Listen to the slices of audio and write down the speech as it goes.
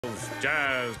Jazz.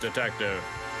 Jazz Detective.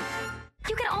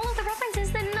 You get all of the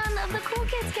references that none of the cool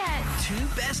kids get. Two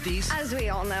besties As we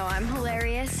all know, I'm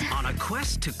hilarious. on a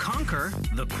quest to conquer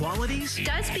the qualities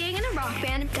Does being in a rock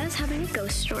band, does having a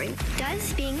ghost story,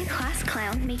 does being a class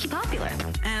clown make you popular?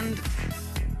 and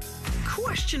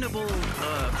questionable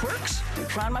quirks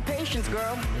Trying my patience,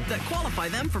 girl. that qualify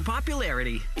them for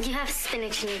popularity. You have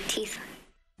spinach in your teeth.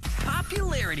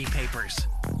 Popularity Papers.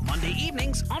 Monday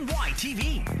evenings on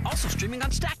YTV. Also streaming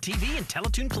on Stack TV and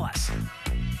Teletoon Plus.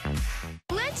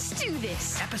 Let's do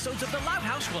this. Episodes of The Loud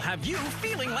House will have you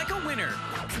feeling like a winner.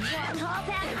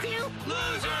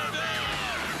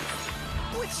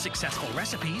 With successful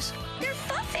recipes They're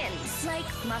muffins. Like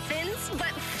muffins,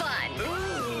 but fun.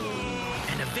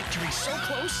 and a victory so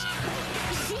close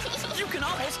you can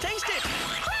almost taste it.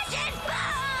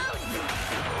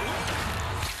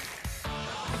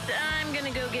 I'm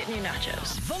gonna go get new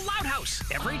nachos. The Loud House,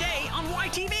 every day on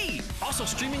YTV. Also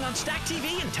streaming on Stack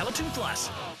TV and Teletoon Plus.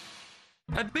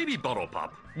 At Baby Bottle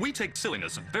Pop, we take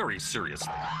silliness very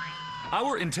seriously.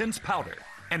 Our intense powder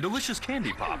and delicious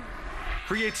candy pop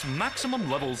creates maximum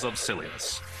levels of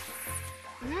silliness.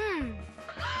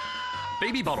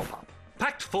 Baby Bottle Pop,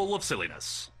 packed full of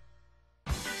silliness.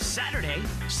 Saturday,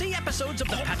 see episodes of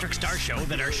The Patrick Star Show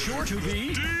that are sure to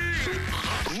be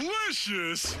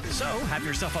Delicious! so have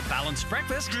yourself a balanced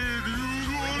breakfast, Did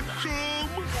you want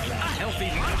some? a healthy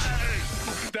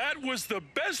lunch, That was the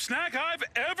best snack I've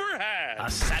ever had! a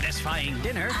satisfying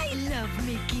dinner, I love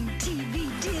making TV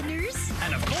dinners.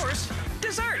 and of course,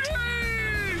 dessert.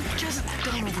 Just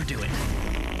don't overdo it.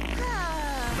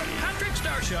 The Patrick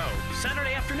Star Show,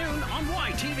 Saturday afternoon on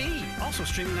YTV. Also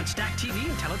streaming on Stack TV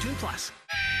and Teletoon Plus.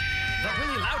 The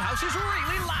Really Loud House is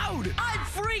really loud. I'm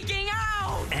freaking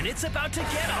out. And it's about to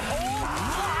get a whole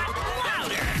lot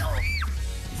louder.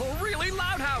 The Really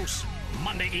Loud House,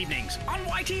 Monday evenings on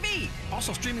YTV.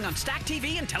 Also streaming on Stack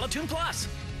TV and Teletoon Plus.